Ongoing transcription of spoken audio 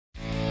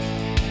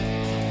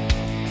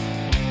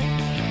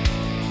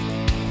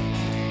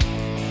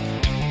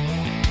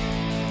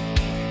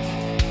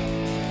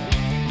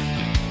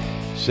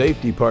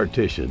Safety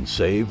partitions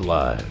save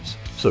lives,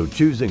 so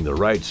choosing the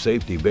right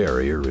safety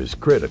barrier is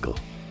critical.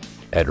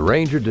 At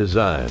Ranger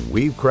Design,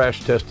 we've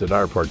crash tested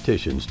our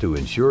partitions to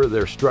ensure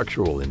their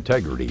structural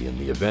integrity in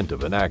the event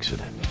of an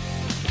accident.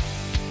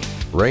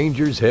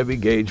 Ranger's heavy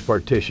gauge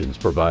partitions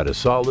provide a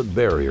solid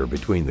barrier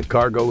between the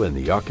cargo and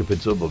the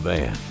occupants of a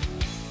van,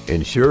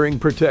 ensuring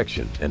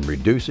protection and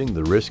reducing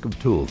the risk of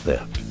tool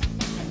theft.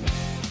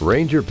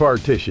 Ranger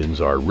partitions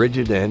are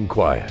rigid and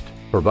quiet,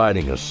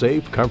 providing a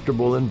safe,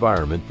 comfortable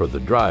environment for the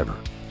driver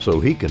so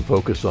he can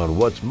focus on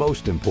what's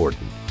most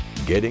important,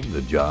 getting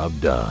the job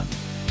done.